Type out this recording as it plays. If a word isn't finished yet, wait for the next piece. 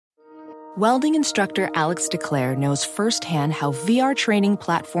Welding instructor Alex DeClaire knows firsthand how VR training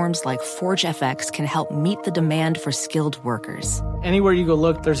platforms like ForgeFX can help meet the demand for skilled workers. Anywhere you go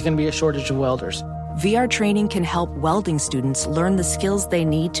look, there's going to be a shortage of welders. VR training can help welding students learn the skills they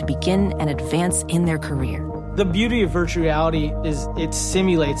need to begin and advance in their career. The beauty of virtual reality is it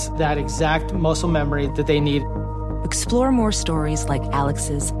simulates that exact muscle memory that they need. Explore more stories like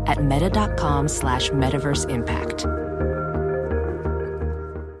Alex's at meta.com/metaverseimpact.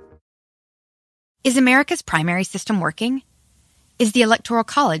 Is America's primary system working? Is the Electoral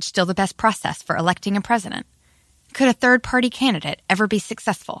College still the best process for electing a president? Could a third-party candidate ever be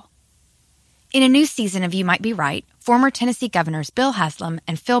successful? In a new season of You Might Be Right, former Tennessee governors Bill Haslam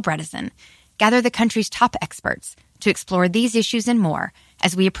and Phil Bredesen gather the country's top experts to explore these issues and more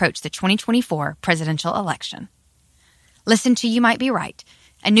as we approach the 2024 presidential election. Listen to You Might Be Right,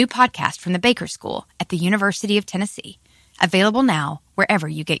 a new podcast from the Baker School at the University of Tennessee, available now wherever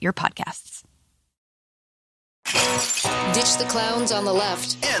you get your podcasts. Ditch the clowns on the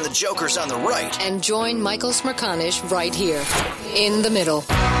left and the jokers on the right, and join Michael Smerconish right here in the middle.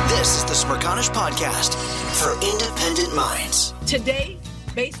 This is the Smerconish Podcast for independent minds. Today,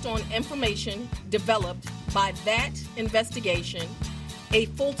 based on information developed by that investigation, a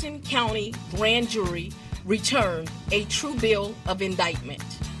Fulton County grand jury returned a true bill of indictment,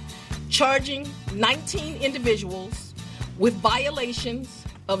 charging 19 individuals with violations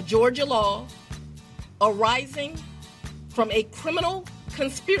of Georgia law arising from a criminal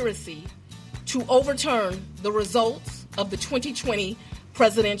conspiracy to overturn the results of the 2020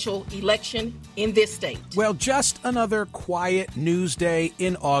 presidential election in this state. Well, just another quiet news day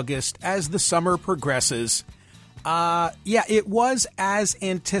in August as the summer progresses. It was as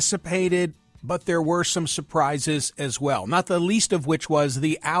anticipated, but there were some surprises as well, not the least of which was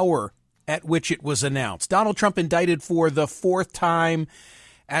the hour at which it was announced. Donald Trump indicted for the fourth time,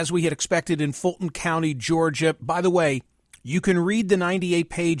 as we had expected, in Fulton County, Georgia. By the way, you can read the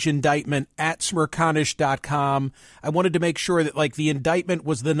 98-page indictment at Smerconish.com. I wanted to make sure that, the indictment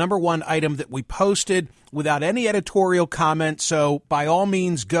was the number one item that we posted without any editorial comment, so by all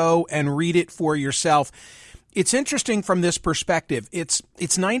means, go and read it for yourself. It's interesting from this perspective. It's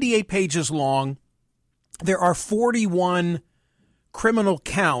 98 pages long. There are 41 criminal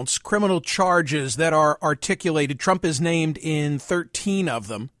counts, criminal charges that are articulated. Trump is named in 13 of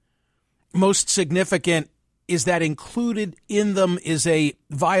them. Most significant is that included in them is a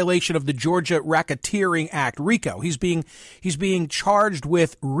violation of the Georgia Racketeering Act, RICO. He's being charged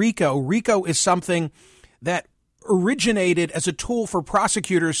with RICO. RICO is something that originated as a tool for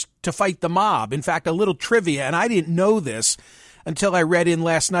prosecutors to fight the mob. In fact, a little trivia, and I didn't know this until I read in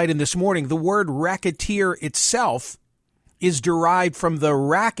last night and this morning. The word racketeer itself is derived from the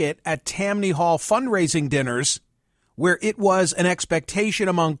racket at Tammany Hall fundraising dinners, where it was an expectation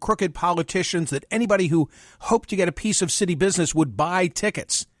among crooked politicians that anybody who hoped to get a piece of city business would buy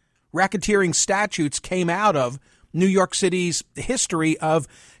tickets. Racketeering statutes came out of New York City's history of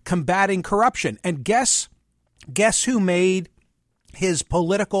combating corruption. And guess who made his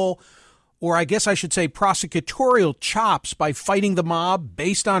political, or I guess I should say prosecutorial chops by fighting the mob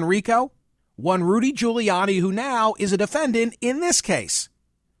based on RICO? One Rudy Giuliani, who now is a defendant in this case.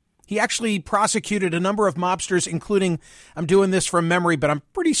 He actually prosecuted a number of mobsters, including, I'm doing this from memory, but I'm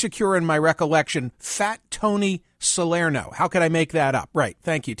pretty secure in my recollection, Fat Tony Salerno. How could I make that up? Right.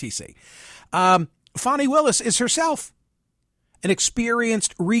 Thank you, TC. Fani Willis is herself an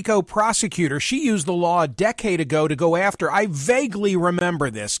experienced RICO prosecutor. She used the law a decade ago to go after, I vaguely remember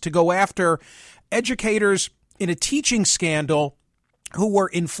this, to go after educators in a teaching scandal who were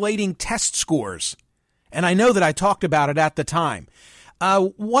inflating test scores. And I know that I talked about it at the time.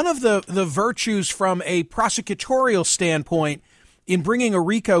 One of the virtues from a prosecutorial standpoint in bringing a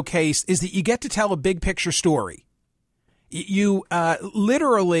RICO case is that you get to tell a big picture story. You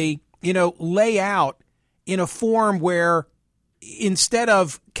literally, lay out in a form where instead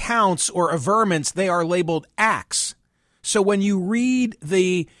of counts or averments, they are labeled acts. So when you read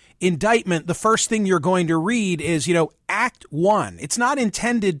the indictment, the first thing you're going to read is, Act 1. It's not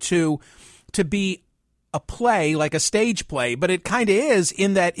intended to be a play, like a stage play, but it kind of is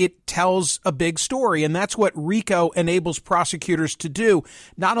in that it tells a big story. And that's what RICO enables prosecutors to do,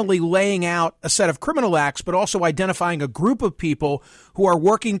 not only laying out a set of criminal acts, but also identifying a group of people who are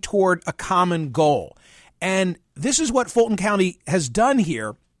working toward a common goal. And this is what Fulton County has done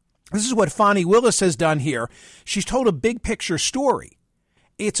here. This is what Fani Willis has done here. She's told a big picture story.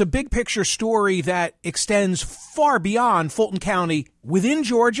 It's a big picture story that extends far beyond Fulton County within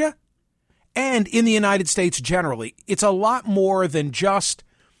Georgia and in the United States generally. It's a lot more than just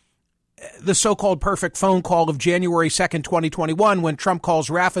the so-called perfect phone call of January 2nd, 2021, when Trump calls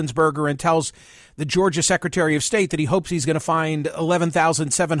Raffensperger and tells the Georgia Secretary of State that he hopes he's going to find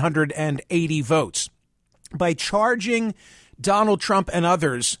 11,780 votes. By charging Donald Trump and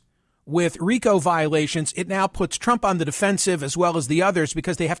others with RICO violations, it now puts Trump on the defensive as well as the others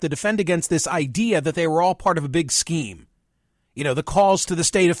because they have to defend against this idea that they were all part of a big scheme. You know, the calls to the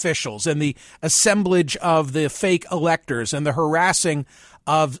state officials and the assemblage of the fake electors and the harassing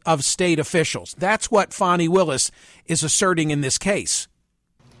of state officials. That's what Fani Willis is asserting in this case.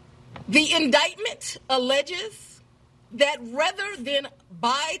 The indictment alleges that rather than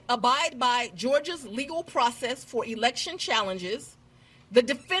abide by Georgia's legal process for election challenges, the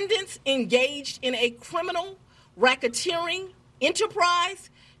defendants engaged in a criminal racketeering enterprise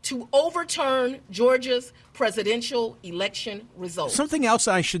to overturn Georgia's presidential election results. Something else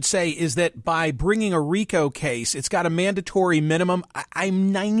I should say is that by bringing a RICO case, it's got a mandatory minimum.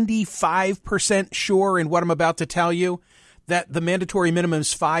 I'm 95% sure in what I'm about to tell you that the mandatory minimum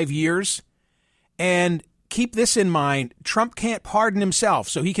is 5 years. And keep this in mind, Trump can't pardon himself.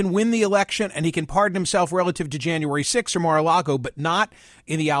 So he can win the election and he can pardon himself relative to January 6th or Mar-a-Lago, but not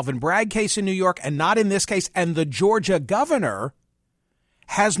in the Alvin Bragg case in New York and not in this case. And the Georgia governor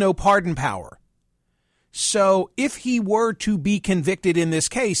has no pardon power. So if he were to be convicted in this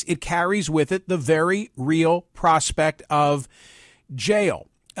case, it carries with it the very real prospect of jail.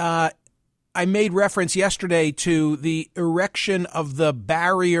 I made reference yesterday to the erection of the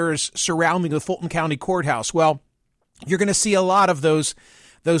barriers surrounding the Fulton County courthouse. Well, you're going to see a lot of those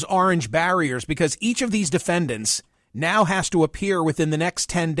orange barriers because each of these defendants now has to appear within the next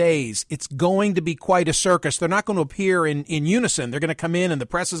 10 days. It's going to be quite a circus. They're not going to appear in unison. They're going to come in and the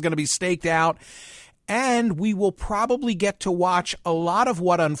press is going to be staked out. And we will probably get to watch a lot of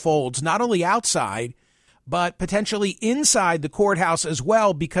what unfolds, not only outside, but potentially inside the courthouse as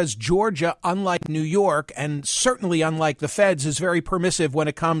well, because Georgia, unlike New York, and certainly unlike the feds, is very permissive when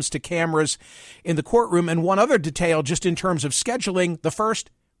it comes to cameras in the courtroom. And one other detail, just in terms of scheduling, the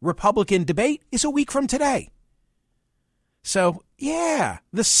first Republican debate is a week from today. So, yeah,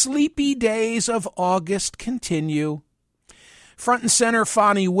 the sleepy days of August continue. Front and center,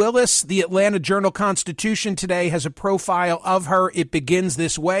 Fani Willis. The Atlanta Journal-Constitution today has a profile of her. It begins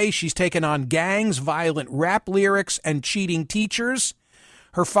this way. She's taken on gangs, violent rap lyrics, and cheating teachers.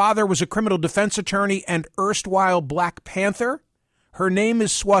 Her father was a criminal defense attorney and erstwhile Black Panther. Her name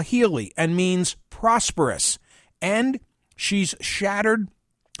is Swahili and means prosperous. And she's shattered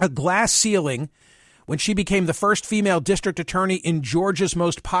a glass ceiling when she became the first female district attorney in Georgia's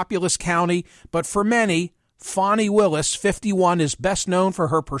most populous county. But for many, Fani Willis, 51, is best known for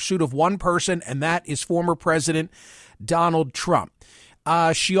her pursuit of one person, and that is former President Donald Trump.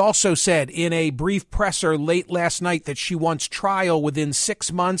 She also said in a brief presser late last night that she wants trial within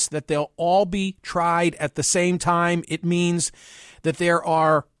 6 months, that they'll all be tried at the same time. It means that there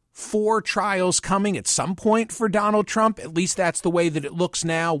are 4 trials coming at some point for Donald Trump. At least that's the way that it looks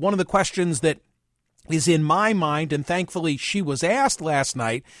now. One of the questions that is in my mind, and thankfully she was asked last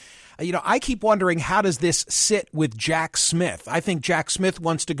night, I keep wondering, how does this sit with Jack Smith? I think Jack Smith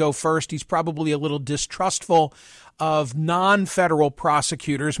wants to go first. He's probably a little distrustful of non-federal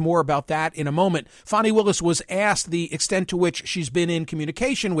prosecutors. More about that in a moment. Fani Willis was asked the extent to which she's been in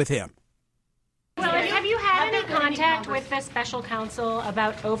communication with him. Well, have you had any contact with the special counsel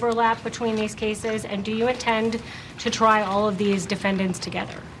about overlap between these cases, and do you intend to try all of these defendants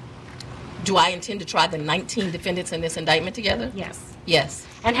together? Do I intend to try the 19 defendants in this indictment together? Yes. Yes.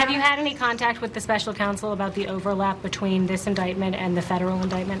 And have you had any contact with the special counsel about the overlap between this indictment and the federal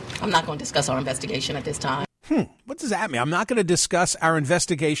indictment? I'm not going to discuss our investigation at this time. What does that mean? I'm not going to discuss our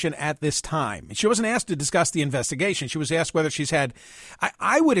investigation at this time. She wasn't asked to discuss the investigation. She was asked whether she's had.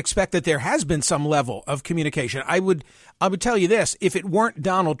 I would expect that there has been some level of communication. I would tell you this. If it weren't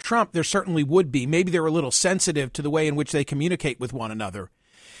Donald Trump, there certainly would be. Maybe they're a little sensitive to the way in which they communicate with one another.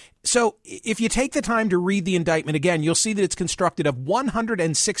 So if you take the time to read the indictment again, you'll see that it's constructed of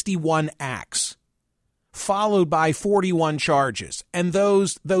 161 acts, followed by 41 charges. And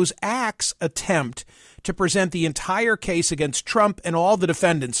those acts attempt to present the entire case against Trump and all the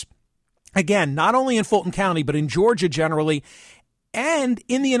defendants, again, not only in Fulton County, but in Georgia generally, and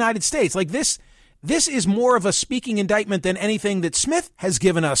in the United States. Like this is more of a speaking indictment than anything that Smith has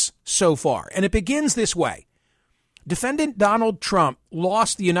given us so far. And it begins this way. Defendant Donald Trump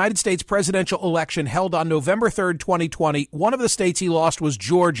lost the United States presidential election held on November 3rd, 2020. One of the states he lost was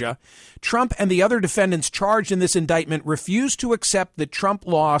Georgia. Trump and the other defendants charged in this indictment refused to accept that Trump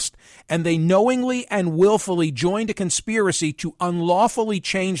lost, and they knowingly and willfully joined a conspiracy to unlawfully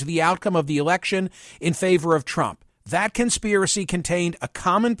change the outcome of the election in favor of Trump. That conspiracy contained a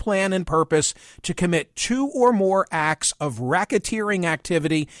common plan and purpose to commit 2 or more acts of racketeering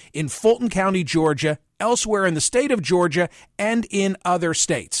activity in Fulton County, Georgia, elsewhere in the state of Georgia, and in other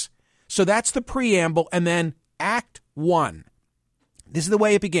states. So that's the preamble. And then Act 1. This is the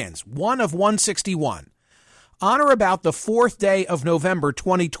way it begins. 1 of 161. On or about the 4th day of November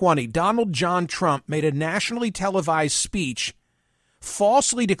 2020, Donald John Trump made a nationally televised speech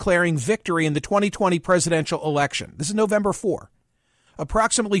falsely declaring victory in the 2020 presidential election. This is November 4.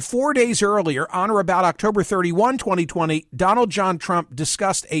 Approximately 4 days earlier, on or about October 31, 2020, Donald John Trump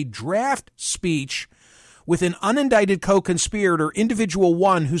discussed a draft speech with an unindicted co-conspirator, Individual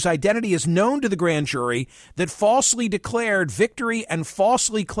 1, whose identity is known to the grand jury, that falsely declared victory and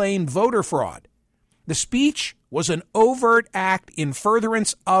falsely claimed voter fraud. The speech was an overt act in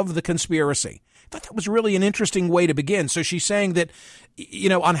furtherance of the conspiracy. I thought that was really an interesting way to begin. So she's saying that,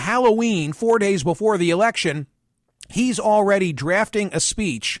 on Halloween, 4 days before the election, he's already drafting a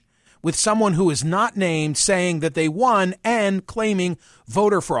speech with someone who is not named saying that they won and claiming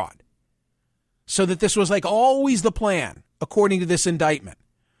voter fraud. So that this was like always the plan, according to this indictment.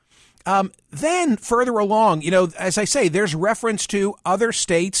 Then further along, as I say, there's reference to other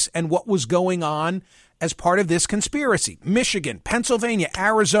states and what was going on as part of this conspiracy. Michigan, Pennsylvania,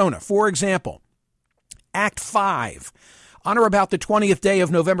 Arizona, for example. Act 5. On or about the 20th day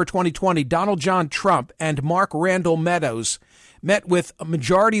of November 2020, Donald John Trump and Mark Randall Meadows met with a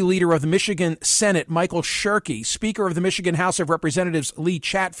majority leader of the Michigan Senate, Michael Shirkey, Speaker of the Michigan House of Representatives, Lee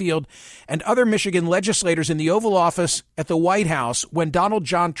Chatfield, and other Michigan legislators in the Oval Office at the White House when Donald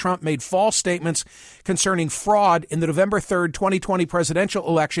John Trump made false statements concerning fraud in the November 3rd, 2020 presidential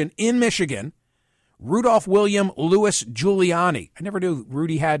election in Michigan. Rudolph William Louis Giuliani, I never knew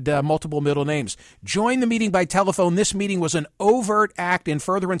Rudy had multiple middle names, joined the meeting by telephone. This meeting was an overt act in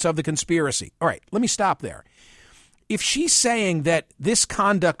furtherance of the conspiracy. All right, let me stop there. If she's saying that this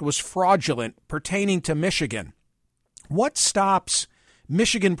conduct was fraudulent pertaining to Michigan, what stops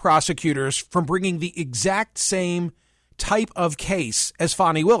Michigan prosecutors from bringing the exact same type of case as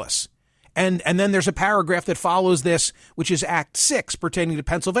Fani Willis? And then there's a paragraph that follows this, which is Act 6 pertaining to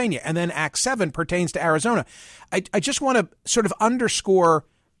Pennsylvania, and then Act 7 pertains to Arizona. I just want to sort of underscore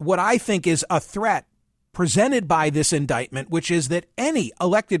what I think is a threat presented by this indictment, which is that any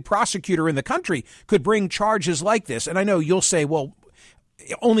elected prosecutor in the country could bring charges like this. And I know you'll say, well,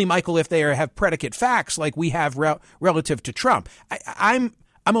 only, Michael, if they have predicate facts like we have relative to Trump. I'm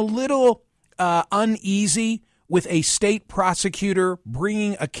a little uneasy with a state prosecutor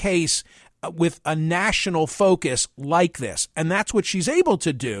bringing a case with a national focus like this. And that's what she's able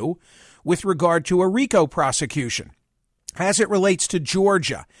to do with regard to a RICO prosecution. As it relates to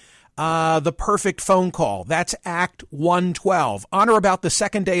Georgia, the perfect phone call, that's Act 112. On or about the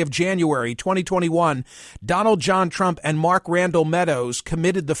 2nd day of January 2021, Donald John Trump and Mark Randall Meadows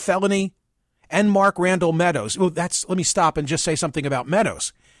committed the felony. And Mark Randall Meadows. Well, let me stop and just say something about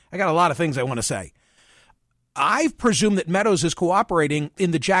Meadows. I got a lot of things I want to say. I presume that Meadows is cooperating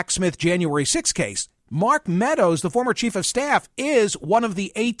in the Jack Smith January 6 case. Mark Meadows, the former chief of staff, is one of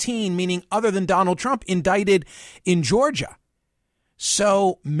the 18, meaning other than Donald Trump, indicted in Georgia.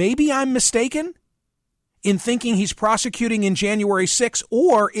 So maybe I'm mistaken in thinking he's prosecuting in January 6,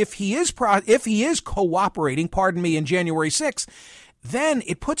 or if he is cooperating, in January 6, then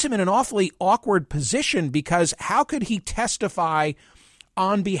it puts him in an awfully awkward position, because how could he testify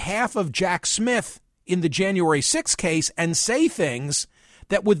on behalf of Jack Smith in the January 6 case and say things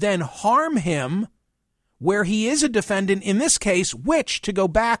that would then harm him where he is a defendant in this case, which, to go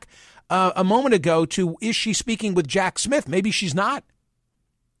back a moment ago to, is she speaking with Jack Smith? Maybe she's not.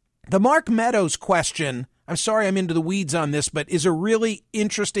 The Mark Meadows question, I'm sorry I'm into the weeds on this, but is a really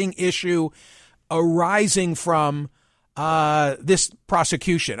interesting issue arising from this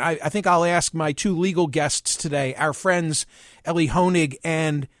prosecution. I think I'll ask my two legal guests today, our friends Ellie Honig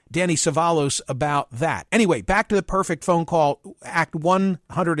and Danny Savalos, about that. Anyway, back to the perfect phone call, Act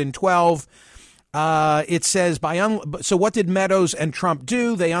 112. It says, so what did Meadows and Trump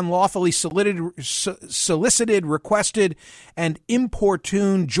do? They unlawfully solicited, requested, and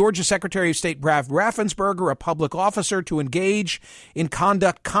importuned Georgia Secretary of State Brad Raffensperger, a public officer, to engage in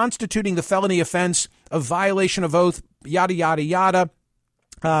conduct constituting the felony offense of violation of oath, yada, yada, yada,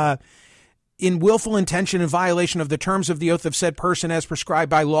 in willful intention and violation of the terms of the oath of said person as prescribed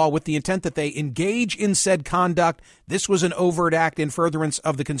by law, with the intent that they engage in said conduct. This was an overt act in furtherance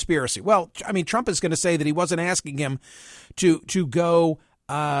of the conspiracy. Well, I mean, Trump is going to say that he wasn't asking him to go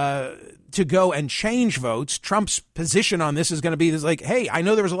and change votes. Trump's position on this is going to be like, hey, I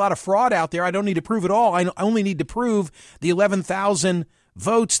know there was a lot of fraud out there. I don't need to prove it all. I only need to prove the 11,000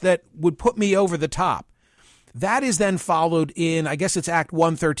 votes that would put me over the top. That is then followed in, I guess it's Act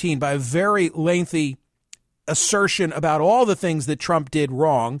 113, by a very lengthy assertion about all the things that Trump did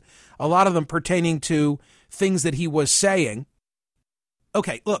wrong, a lot of them pertaining to things that he was saying.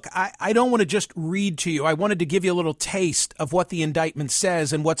 Okay, look, I don't want to just read to you. I wanted to give you a little taste of what the indictment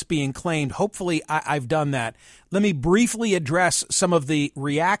says and what's being claimed. Hopefully, I've done that. Let me briefly address some of the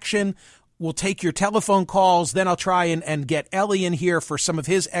reaction. We'll take your telephone calls. Then I'll try and get Ellie in here for some of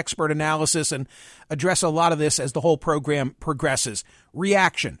his expert analysis and address a lot of this as the whole program progresses.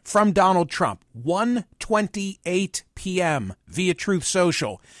 Reaction from Donald Trump, 1:28 p.m. via Truth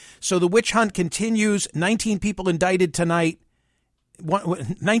Social. So the witch hunt continues. 19 people indicted tonight.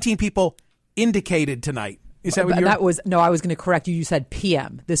 19 people indicated tonight. Is that what you're... That was, no, I was going to correct you. You said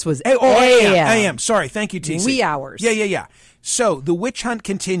PM. This was AM. Sorry. Thank you, TC. Wee hours. Yeah. So the witch hunt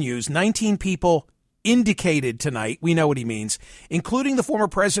continues. 19 people indicated tonight. We know what he means, including the former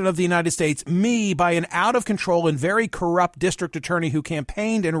president of the United States, me, by an out of control and very corrupt district attorney who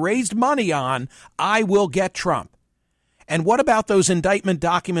campaigned and raised money on I will get Trump. And what about those indictment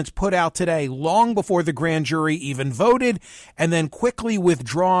documents put out today, long before the grand jury even voted, and then quickly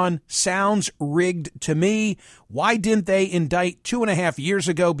withdrawn? Sounds rigged to me. Why didn't they indict 2.5 years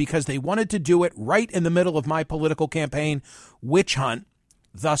ago? Because they wanted to do it right in the middle of my political campaign witch hunt.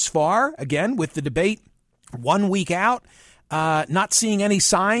 Thus far, again, with the debate 1 week out, not seeing any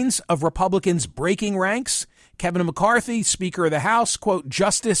signs of Republicans breaking ranks. Kevin McCarthy, Speaker of the House, quote,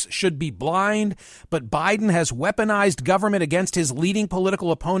 justice should be blind, but Biden has weaponized government against his leading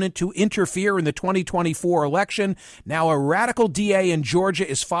political opponent to interfere in the 2024 election. Now a radical DA in Georgia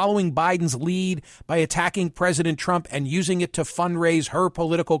is following Biden's lead by attacking President Trump and using it to fundraise her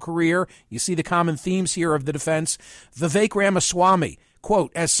political career. You see the common themes here of the defense. Vivek Ramaswamy,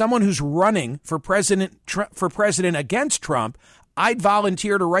 quote, as someone who's running for president against Trump, I'd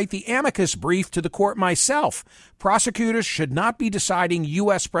volunteer to write the amicus brief to the court myself. Prosecutors should not be deciding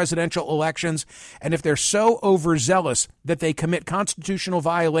U.S. presidential elections, and if they're so overzealous that they commit constitutional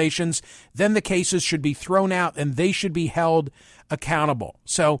violations, then the cases should be thrown out and they should be held accountable.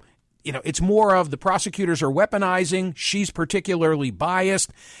 So, it's more of the prosecutors are weaponizing. She's particularly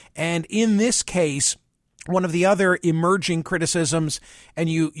biased. And in this case, one of the other emerging criticisms, and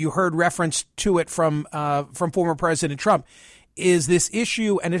you heard reference to it from former President Trump, is this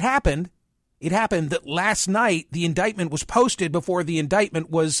issue, and it happened that last night the indictment was posted before the indictment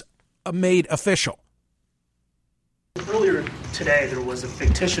was made official. Earlier today, there was a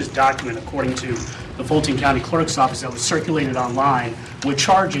fictitious document, according to the Fulton County Clerk's Office, that was circulated online with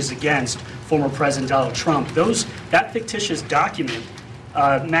charges against former President Donald Trump. That fictitious document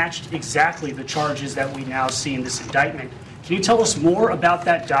matched exactly the charges that we now see in this indictment. Can you tell us more about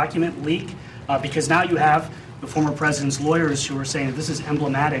that document leak? Because now you have the former president's lawyers who are saying that this is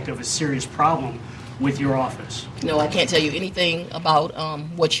emblematic of a serious problem with your office. No, I can't tell you anything about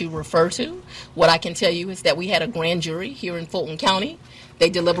what you refer to. What I can tell you is that we had a grand jury here in Fulton County.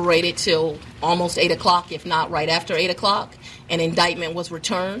 They deliberated till almost 8 o'clock, if not right after 8 o'clock. An indictment was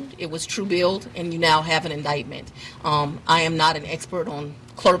returned. It was true billed, and you now have an indictment. I am not an expert on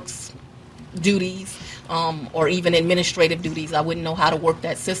clerks' duties or even administrative duties. I wouldn't know how to work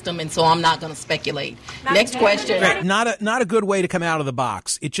that system, and so I'm not going to speculate. Next question. Right. Not a good way to come out of the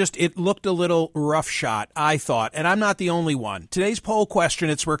box. It looked a little roughshod, I thought, and I'm not the only one. Today's poll question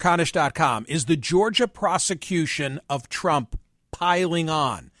at smerconish.com is the Georgia prosecution of Trump piling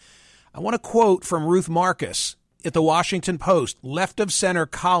on. I want to quote from Ruth Marcus at the Washington Post, left of center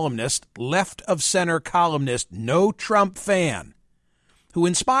columnist, no Trump fan, who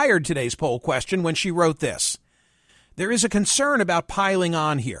inspired today's poll question when she wrote this. There is a concern about piling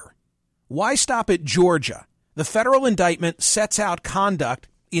on here. Why stop at Georgia? The federal indictment sets out conduct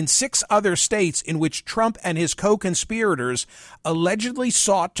in 6 other states in which Trump and his co-conspirators allegedly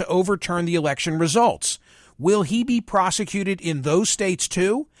sought to overturn the election results. Will he be prosecuted in those states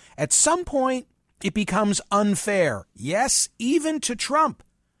too? At some point, it becomes unfair, yes, even to Trump,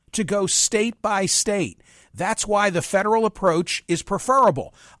 to go state by state. That's why the federal approach is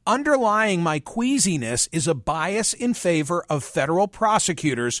preferable. Underlying my queasiness is a bias in favor of federal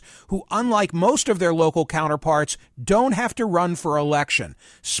prosecutors who, unlike most of their local counterparts, don't have to run for election.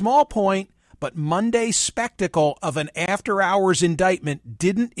 Small point, but Monday's spectacle of an after-hours indictment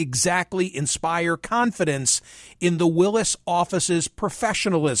didn't exactly inspire confidence in the Willis office's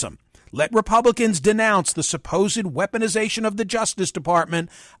professionalism. Let Republicans denounce the supposed weaponization of the Justice Department.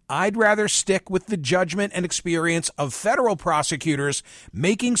 I'd rather stick with the judgment and experience of federal prosecutors,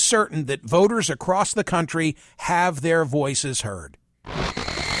 making certain that voters across the country have their voices heard.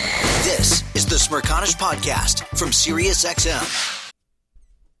 This is the Smerconish Podcast from SiriusXM.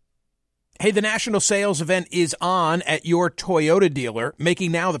 Hey, the national sales event is on at your Toyota dealer,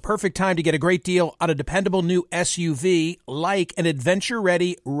 making now the perfect time to get a great deal on a dependable new SUV like an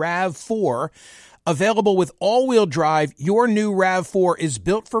adventure-ready RAV4. Available with all-wheel drive, your new RAV4 is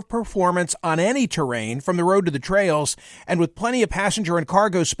built for performance on any terrain, from the road to the trails, and with plenty of passenger and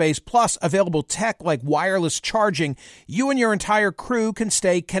cargo space, plus available tech like wireless charging, you and your entire crew can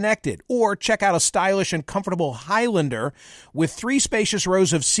stay connected. Or check out a stylish and comfortable Highlander with 3 spacious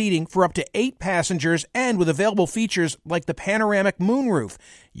rows of seating for up to 8 passengers and with available features like the panoramic moonroof.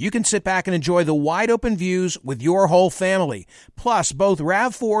 You can sit back and enjoy the wide-open views with your whole family. Plus, both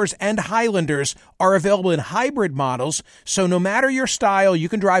RAV4s and Highlanders are available in hybrid models, so no matter your style, you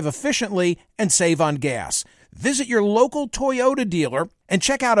can drive efficiently and save on gas. Visit your local Toyota dealer and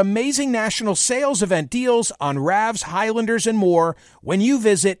check out amazing national sales event deals on RAVs, Highlanders, and more when you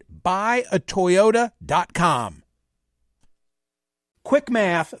visit buyatoyota.com. Quick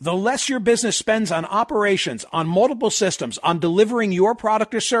math, the less your business spends on operations, on multiple systems, on delivering your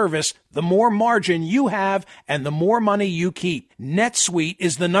product or service, the more margin you have and the more money you keep. NetSuite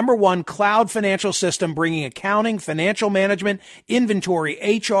is the #1 cloud financial system bringing accounting, financial management, inventory,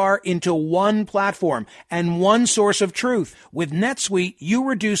 HR into one platform and one source of truth. With NetSuite, you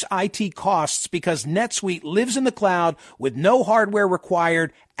reduce IT costs because NetSuite lives in the cloud with no hardware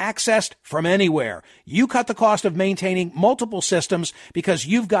required, accessed from anywhere. You cut the cost of maintaining multiple systems because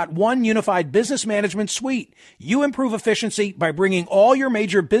you've got one unified business management suite. You improve efficiency by bringing all your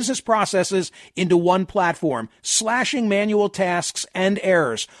major business processes into one platform, slashing manual tasks and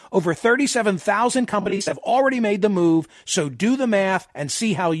errors. Over 37,000 companies have already made the move, so do the math and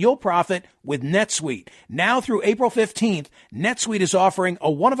see how you'll profit with NetSuite. Now through April 15th, NetSuite is offering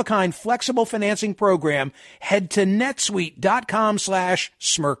a one-of-a-kind flexible financing program. Head to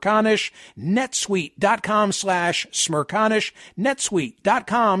netsuite.com/Smerconish, netsuite.com/Smerconish,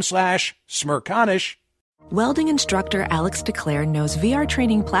 netsuite.com/Smerconish. Welding instructor Alex DeClaire knows VR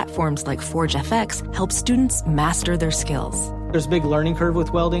training platforms like ForgeFX help students master their skills. There's a big learning curve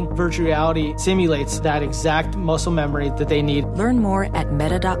with welding. Virtual reality simulates that exact muscle memory that they need. Learn more at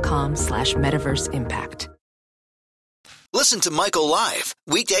meta.com/metaverse impact. Listen to Michael live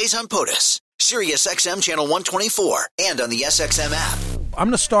weekdays on POTUS, Sirius XM channel 124, and on the SXM app. I'm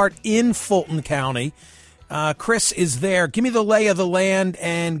going to start in Fulton County. Chris is there. Give me the lay of the land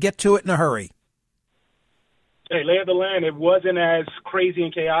and get to it in a hurry. Hey, lay of the land, it wasn't as crazy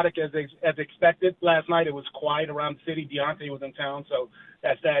and chaotic as expected. Last night it was quiet around the city. Deontay was in town, so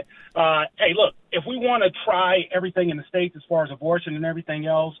that's that. Hey, look, if we want to try everything in the states as far as abortion and everything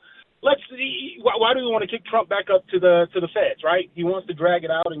else, let's see. Why do we want to kick Trump back up to the feds, right? He wants to drag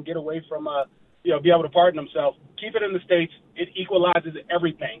it out and get away from, be able to pardon himself. Keep it in the states. It equalizes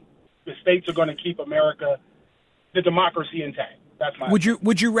everything. The states are going to keep America, the democracy intact. That's my opinion.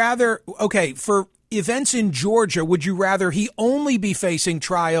 Would you rather, okay, for events in Georgia, would you rather he only be facing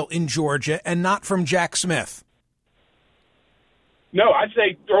trial in Georgia and not from Jack Smith? No, I'd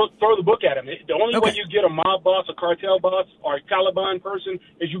say throw the book at him. The only way you get a mob boss, a cartel boss, or a Taliban person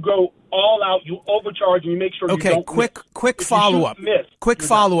is you go all out, you overcharge, and you make sure you don't quick follow-up. Quick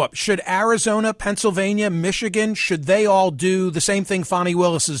follow-up. Should Arizona, Pennsylvania, Michigan, should they all do the same thing Fani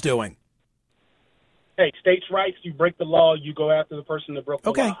Willis is doing? Hey, states' rights, you break the law, you go after the person that broke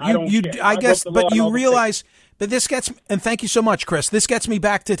the law. I guess, but you realize, but this gets, and thank you so much, Chris. This gets me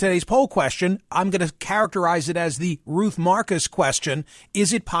back to today's poll question. I'm going to characterize it as the Ruth Marcus question.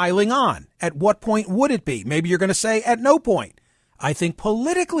 Is it piling on? At what point would it be? Maybe you're going to say at no point. I think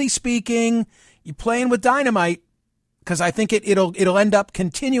politically speaking, you're playing with dynamite because I think it'll end up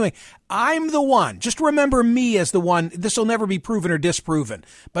continuing. I'm the one, just remember me as the one, this will never be proven or disproven,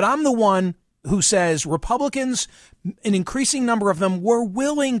 but I'm the one who says Republicans, an increasing number of them, were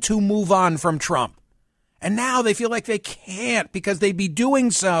willing to move on from Trump. And now they feel like they can't because they'd be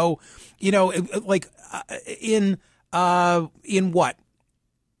doing so, in what?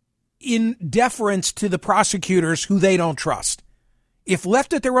 In deference to the prosecutors who they don't trust. If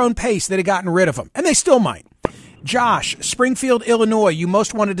left at their own pace, they'd have gotten rid of them. And they still might. Josh, Springfield, Illinois, you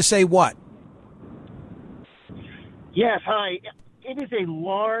most wanted to say what? Yes, hi. It is a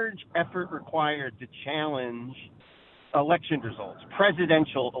large effort required to challenge election results,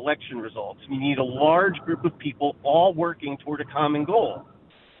 presidential election results. You need a large group of people all working toward a common goal.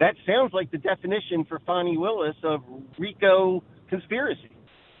 That sounds like the definition for Fani Willis of RICO conspiracy.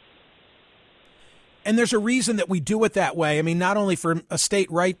 And there's a reason that we do it that way. I mean, not only from a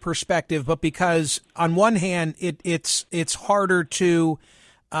state right perspective, but because on one hand, it's harder to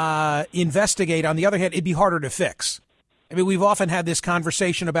investigate. On the other hand, it'd be harder to fix. I mean, we've often had this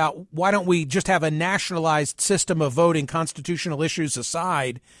conversation about why don't we just have a nationalized system of voting, constitutional issues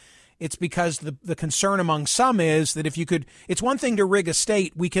aside. It's because the concern among some is that if you could, it's one thing to rig a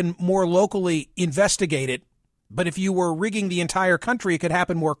state, we can more locally investigate it. But if you were rigging the entire country, it could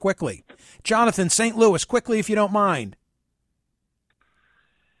happen more quickly. Jonathan, St. Louis, quickly, if you don't mind.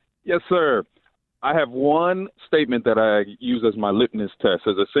 Yes, sir. I have one statement that I use as my litmus test.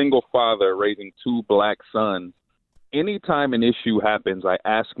 As a single father raising two black sons, anytime an issue happens, I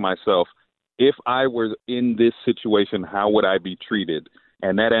ask myself, if I were in this situation, how would I be treated?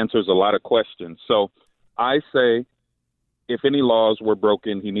 And that answers a lot of questions. So I say, if any laws were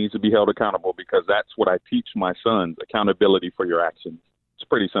broken, he needs to be held accountable, because that's what I teach my sons, accountability for your actions. It's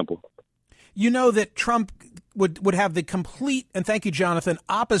pretty simple. You know that Trump would have the complete, and thank you, Jonathan,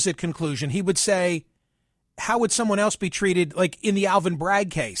 opposite conclusion. He would say, how would someone else be treated, like in the Alvin Bragg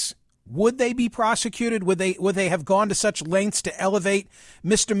case? Would they be prosecuted? Would they have gone to such lengths to elevate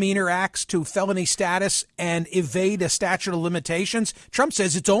misdemeanor acts to felony status and evade a statute of limitations? Trump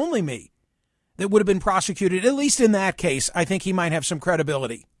says it's only me that would have been prosecuted. At least in that case, I think he might have some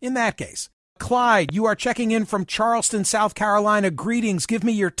credibility in that case. Clyde, you are checking in from Charleston, South Carolina. Greetings. Give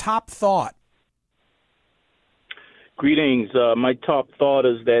me your top thought. Greetings. My top thought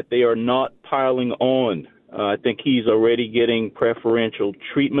is that they are not piling on. I think he's already getting preferential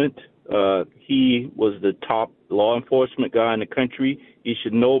treatment. He was the top law enforcement guy in the country. He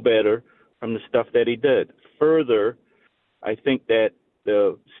should know better from the stuff that he did. Further, I think that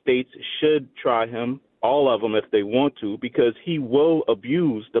the states should try him, all of them if they want to, because he will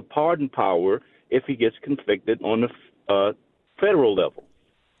abuse the pardon power if he gets convicted on the federal level.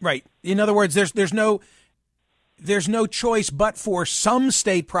 Right. In other words, there's no choice but for some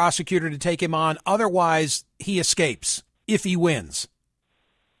state prosecutor to take him on. Otherwise, he escapes if he wins.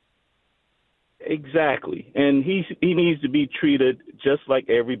 Exactly. And he needs to be treated just like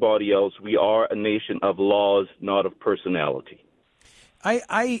everybody else. We are a nation of laws, not of personality.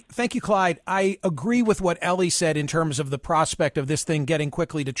 I thank you, Clyde. I agree with what Ellie said in terms of the prospect of this thing getting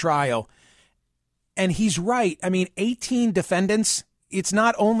quickly to trial. And he's right. I mean, 18 defendants. It's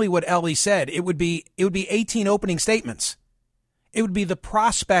not only what Ellie said. It would be 18 opening statements. It would be the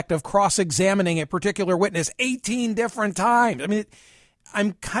prospect of cross-examining a particular witness 18 different times. I mean,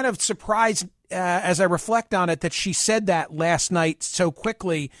 I'm kind of surprised as I reflect on it that she said that last night so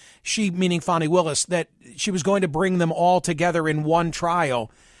quickly, she meaning Fani Willis, that she was going to bring them all together in one trial.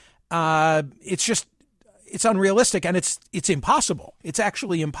 It's unrealistic, and it's impossible. It's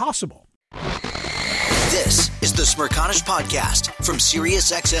actually impossible. This is the Smirconish Podcast from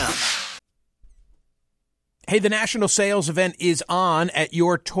SiriusXM. Hey, the national sales event is on at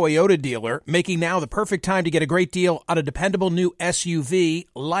your Toyota dealer, making now the perfect time to get a great deal on a dependable new SUV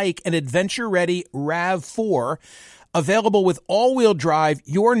like an adventure-ready RAV4. Available with all-wheel drive,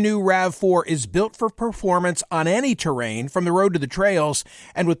 your new RAV4 is built for performance on any terrain, from the road to the trails,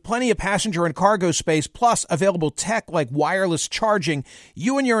 and with plenty of passenger and cargo space, plus available tech like wireless charging,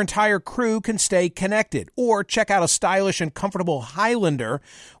 you and your entire crew can stay connected. Or check out a stylish and comfortable Highlander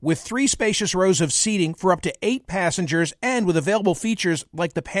with 3 spacious rows of seating for up to 8 passengers, and with available features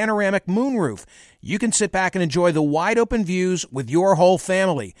like the panoramic moonroof. You can sit back and enjoy the wide-open views with your whole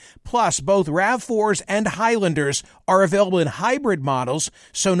family. Plus, both RAV4s and Highlanders are available in hybrid models,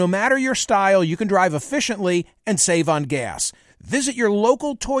 so no matter your style, you can drive efficiently and save on gas. Visit your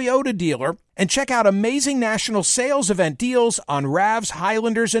local Toyota dealer and check out amazing national sales event deals on RAVs,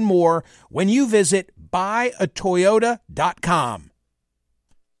 Highlanders, and more when you visit buyatoyota.com.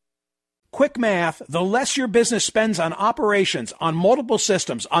 Quick math, the less your business spends on operations, on multiple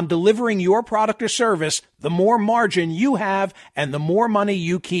systems, on delivering your product or service, the more margin you have and the more money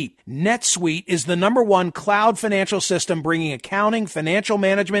you keep. NetSuite is the #1 cloud financial system, bringing accounting, financial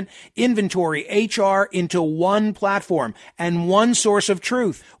management, inventory, HR into one platform and one source of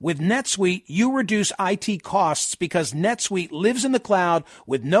truth. With NetSuite, you reduce IT costs because NetSuite lives in the cloud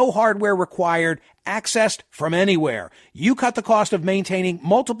with no hardware required, accessed from anywhere. You cut the cost of maintaining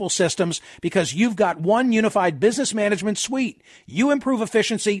multiple systems because you've got one unified business management suite. You improve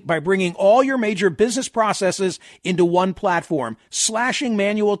efficiency by bringing all your major business processes into one platform, slashing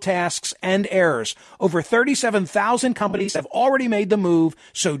manual tasks and errors. Over 37,000 companies have already made the move,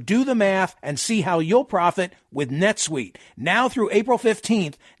 so do the math and see how you'll profit with NetSuite. Now through April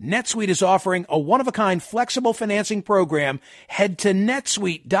 15th, NetSuite is offering a one-of-a-kind flexible financing program. Head to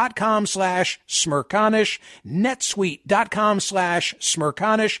netsuite.com/Smirconish,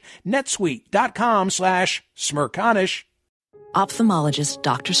 netsuite.com/Smirconish, netsuite.com/Smirconish. Ophthalmologist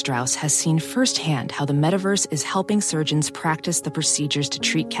Dr. Strauss has seen firsthand how the metaverse is helping surgeons practice the procedures to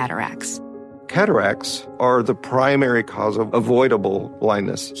treat cataracts. Cataracts are the primary cause of avoidable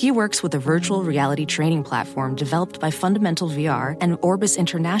blindness. He works with a virtual reality training platform developed by Fundamental VR and Orbis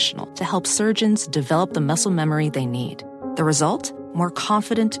International to help surgeons develop the muscle memory they need. The result? More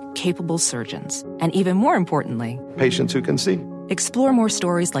confident, capable surgeons. And even more importantly, patients who can see. Explore more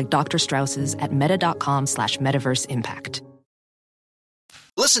stories like Dr. Strauss's at meta.com/metaverse impact.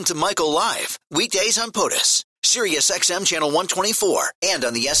 Listen to Michael live weekdays on POTUS, Sirius XM channel 124, and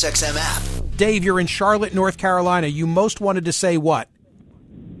on the SXM app. Dave, you're in Charlotte, North Carolina. You most wanted to say what?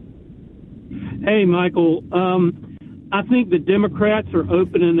 Hey, Michael. I think the Democrats are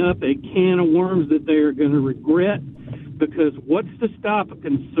opening up a can of worms that they are going to regret, because what's to stop a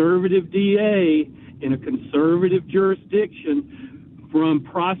conservative DA in a conservative jurisdiction from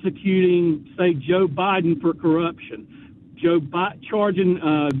prosecuting, say, Joe Biden for corruption, charging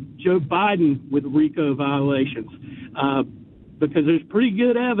Joe Biden with RICO violations, because there's pretty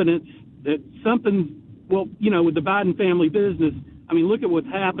good evidence that something, well, with the Biden family business, I mean, look at what's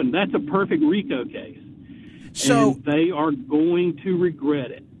happened. That's a perfect RICO case. So and they are going to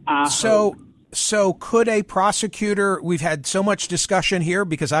regret it. So could a prosecutor, we've had so much discussion here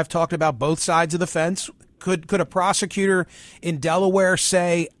because I've talked about both sides of the fence. Could a prosecutor in Delaware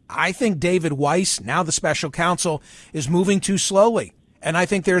say, I think David Weiss, now the special counsel, is moving too slowly, and I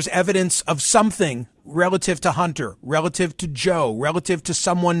think there's evidence of something relative to Hunter, relative to Joe, relative to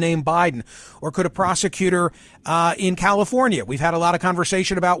someone named Biden? Or could a prosecutor in California, we've had a lot of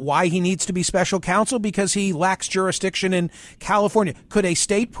conversation about why he needs to be special counsel because he lacks jurisdiction in California. Could a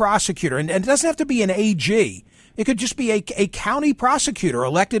state prosecutor, and it doesn't have to be an AG, it could just be a county prosecutor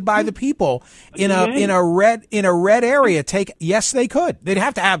elected by the people in a red area yes, they could. They'd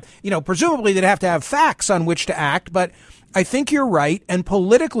have to have, presumably they'd have to have facts on which to act, but I think you're right. And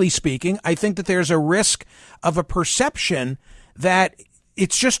politically speaking, I think that there's a risk of a perception that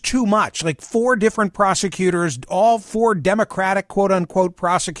it's just too much. Like 4 different prosecutors, all 4 Democratic, quote unquote,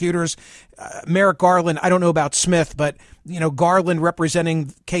 prosecutors. Merrick Garland, I don't know about Smith, but, Garland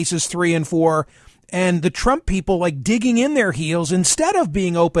representing cases 3 and 4. And the Trump people like digging in their heels instead of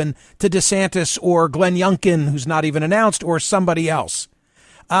being open to DeSantis or Glenn Youngkin, who's not even announced, or somebody else.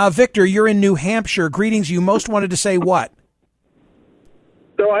 Victor, you're in New Hampshire. Greetings. You most wanted to say what?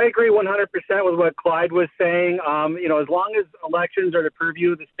 So I agree 100% with what Clyde was saying. As long as elections are the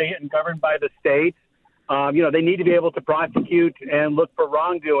purview of the state and governed by the state, they need to be able to prosecute and look for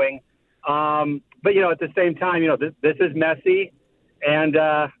wrongdoing. But at the same time, this is messy. And,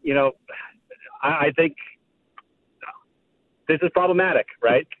 I think this is problematic,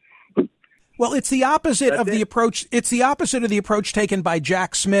 right? Well, it's the opposite of the approach. It's the opposite of the approach taken by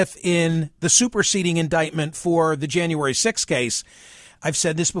Jack Smith in the superseding indictment for the January 6th case. I've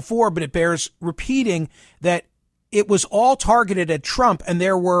said this before, but it bears repeating that it was all targeted at Trump. And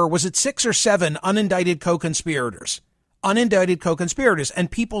there were, was it 6 or 7 unindicted co-conspirators?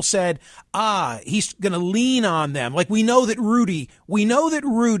 And people said, he's going to lean on them. Like we know that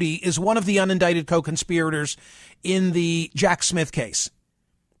Rudy is one of the unindicted co-conspirators in the Jack Smith case,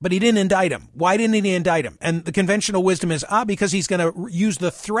 but he didn't indict him. Why didn't he indict him? And the conventional wisdom is, because he's going to use the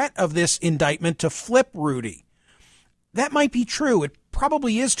threat of this indictment to flip Rudy. That might be true. It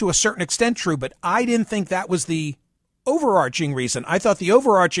probably is to a certain extent true, but I didn't think that was the overarching reason. I thought the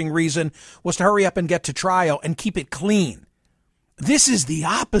overarching reason was to hurry up and get to trial and keep it clean. This is the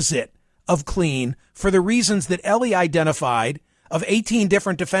opposite of clean for the reasons that Ellie identified of 18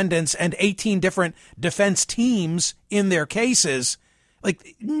 different defendants and 18 different defense teams in their cases.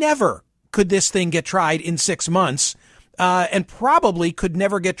 Like never could this thing get tried in 6 months, and probably could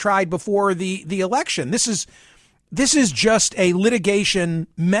never get tried before the election. This is just a litigation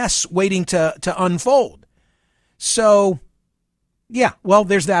mess waiting to unfold. So, yeah, well,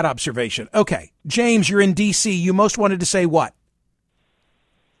 there's that observation. Okay. James, you're in D.C. You most wanted to say what?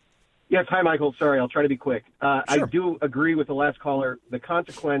 Yes. Hi, Michael. Sorry, I'll try to be quick. Sure. I do agree with the last caller. The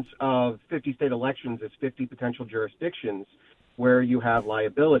consequence of 50 state elections is 50 potential jurisdictions where you have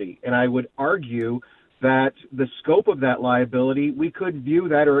liability. And I would argue that the scope of that liability, we could view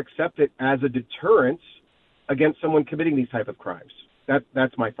that or accept it as a deterrence against someone committing these type of crimes.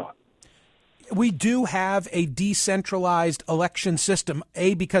 That's my thought. We do have a decentralized election system,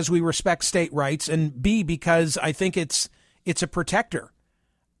 A, because we respect state rights, and B, because I think it's a protector.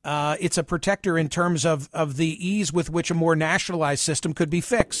 It's a protector in terms of the ease with which a more nationalized system could be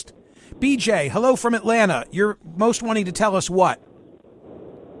fixed. BJ, hello from Atlanta. You're most wanting to tell us what?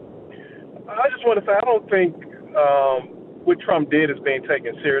 I just want to say I don't think what Trump did is being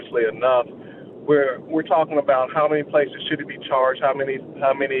taken seriously enough. We're talking about how many places should he be charged, how many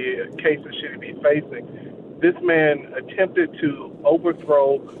cases should he be facing. this man attempted to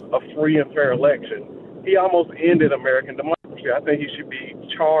overthrow a free and fair election. He almost ended American democracy. I think he should be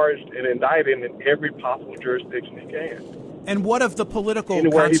charged and indicted in every possible jurisdiction he can. And what of the political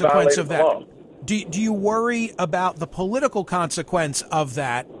Anywhere consequence of that? law. Do you worry about the political consequence of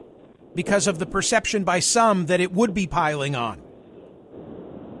that because of the perception by some that it would be piling on?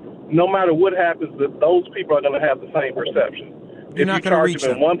 No matter what happens, those people are going to have the same perception. You're not going to reach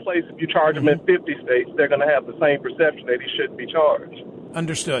them them. in one place, if you charge them in 50 states, they're going to have the same perception that he shouldn't be charged.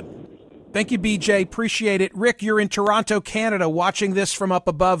 Understood. Thank you, BJ. Appreciate it. Rick, you're in Toronto, Canada, watching this from up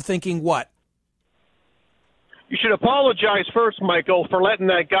above, thinking what? You should apologize first, Michael, for letting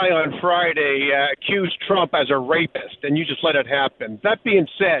that guy on Friday accuse Trump as a rapist, and you just let it happen. That being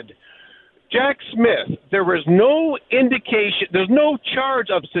said, Jack Smith, there was no indication, there's no charge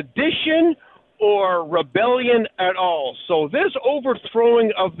of sedition or rebellion at all. So this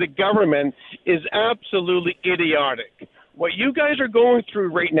overthrowing of the government is absolutely idiotic. What you guys are going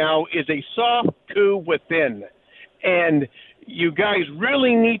through right now is a soft coup within, and you guys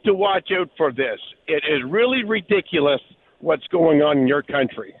really need to watch out for this. It is really ridiculous what's going on in your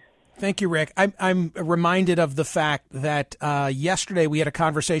country. Thank you, Rick. I'm reminded of the fact that yesterday we had a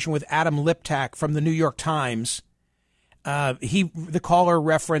conversation with Adam Liptak from the New York Times. The caller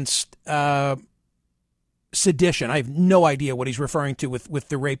referenced sedition. I have no idea what he's referring to with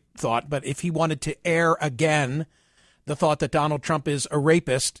the rape thought, but if he wanted to air again the thought that Donald Trump is a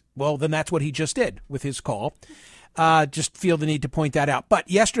rapist, well, then that's what he just did with his call. Just feel the need to point that out. But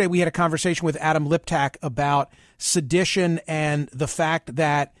yesterday we had a conversation with Adam Liptak about sedition and the fact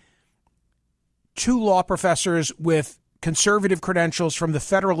that two law professors with conservative credentials from the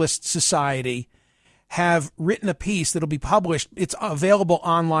Federalist Society have written a piece that'll be published. It's available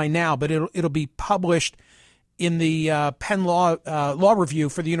online now, but it'll be published in the Penn Law Review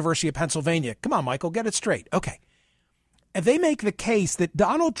for the University of Pennsylvania. Come on, Michael, get it straight. Okay. And they make the case that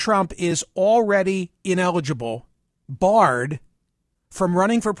Donald Trump is already ineligible, barred from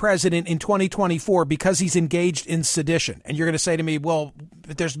running for president in 2024 because he's engaged in sedition. And you're going to say to me, well,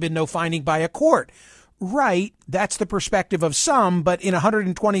 there's been no finding by a court. Right. That's the perspective of some. But in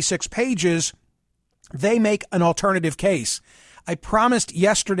 126 pages, they make an alternative case. I promised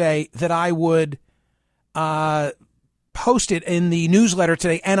yesterday that I would post it in the newsletter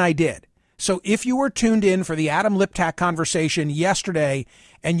today, and I did. So if you were tuned in for the Adam Liptak conversation yesterday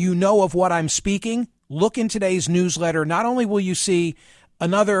and you know of what I'm speaking, look in today's newsletter. Not only will you see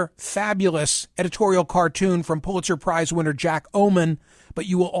another fabulous editorial cartoon from Pulitzer Prize winner Jack Oman, but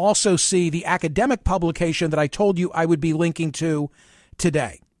you will also see the academic publication that I told you I would be linking to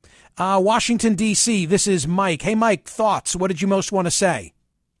today. Washington, D.C., this is Mike. Hey, Mike, thoughts? What did you most want to say?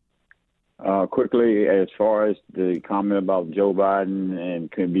 Quickly, as far as the comment about Joe Biden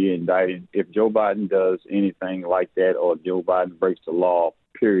and can be indicted, if Joe Biden does anything like that or Joe Biden breaks the law,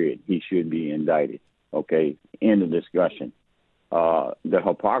 period, he should be indicted. Okay, end of discussion. The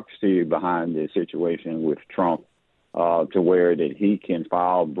hypocrisy behind the situation with Trump to where that he can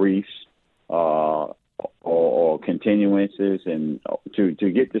file briefs or continuances and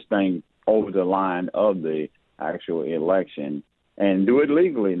to get this thing over the line of the actual election and do it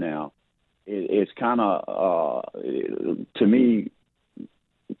legally now. It's kind of, to me,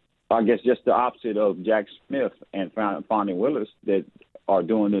 I guess just the opposite of Jack Smith and Fani Willis that are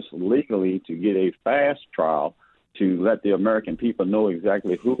doing this legally to get a fast trial to let the American people know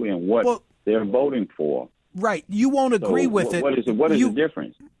exactly who and what they're voting for. Right. You won't agree with it. What is the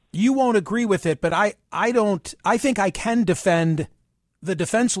difference? You won't agree with it, but I don't. I think I can defend the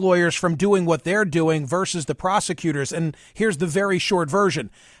defense lawyers from doing what they're doing versus the prosecutors. And here's the very short version.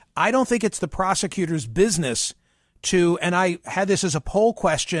 I don't think it's the prosecutor's business to, and I had this as a poll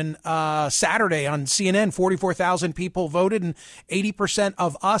question Saturday on CNN, 44,000 people voted and 80%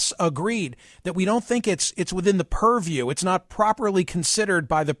 of us agreed that we don't think it's within the purview. It's not properly considered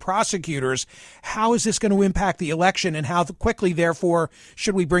by the prosecutors. How is this going to impact the election and how quickly, therefore,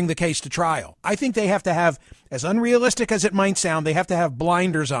 should we bring the case to trial? I think they have to have, as unrealistic as it might sound, they have to have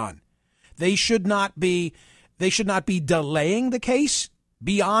blinders on. They should not be delaying the case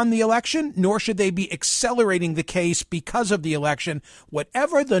beyond the election, nor should they be accelerating the case because of the election.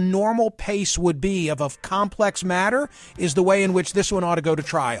 Whatever the normal pace would be of a complex matter is the way in which this one ought to go to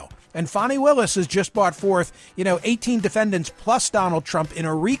trial. And Fani Willis has just brought forth, 18 defendants plus Donald Trump in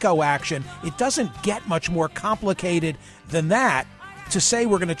a RICO action. It doesn't get much more complicated than that. To say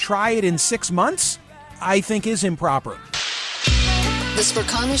we're going to try it in 6 months, I think is improper. The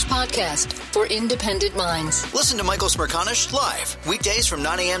Smerconish Podcast for independent minds. Listen to Michael Smerconish live weekdays from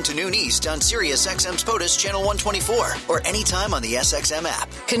 9 a.m. to noon East on Sirius XM's POTUS Channel 124 or anytime on the SXM app.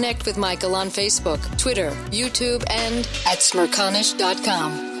 Connect with Michael on Facebook, Twitter, YouTube, and at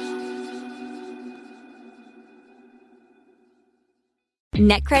smerconish.com.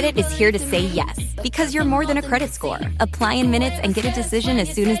 NetCredit is here to say yes, because you're more than a credit score. Apply in minutes and get a decision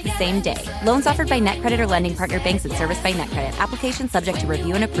as soon as the same day. Loans offered by NetCredit or lending partner banks and serviced by NetCredit. Application subject to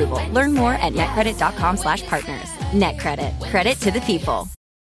review and approval. Learn more at netcredit.com/partners. NetCredit. Credit to the people.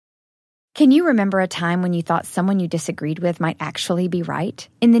 Can you remember a time when you thought someone you disagreed with might actually be right?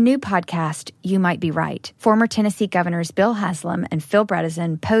 In the new podcast, You Might Be Right, former Tennessee Governors Bill Haslam and Phil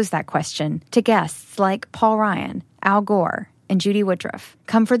Bredesen pose that question to guests like Paul Ryan, Al Gore, and Judy Woodruff.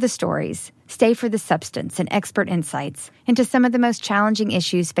 Come for the stories, stay for the substance and expert insights into some of the most challenging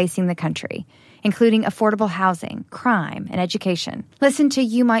issues facing the country, including affordable housing, crime, and education. Listen to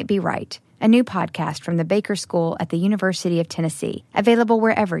You Might Be Right, a new podcast from the Baker School at the University of Tennessee, available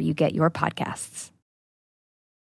wherever you get your podcasts.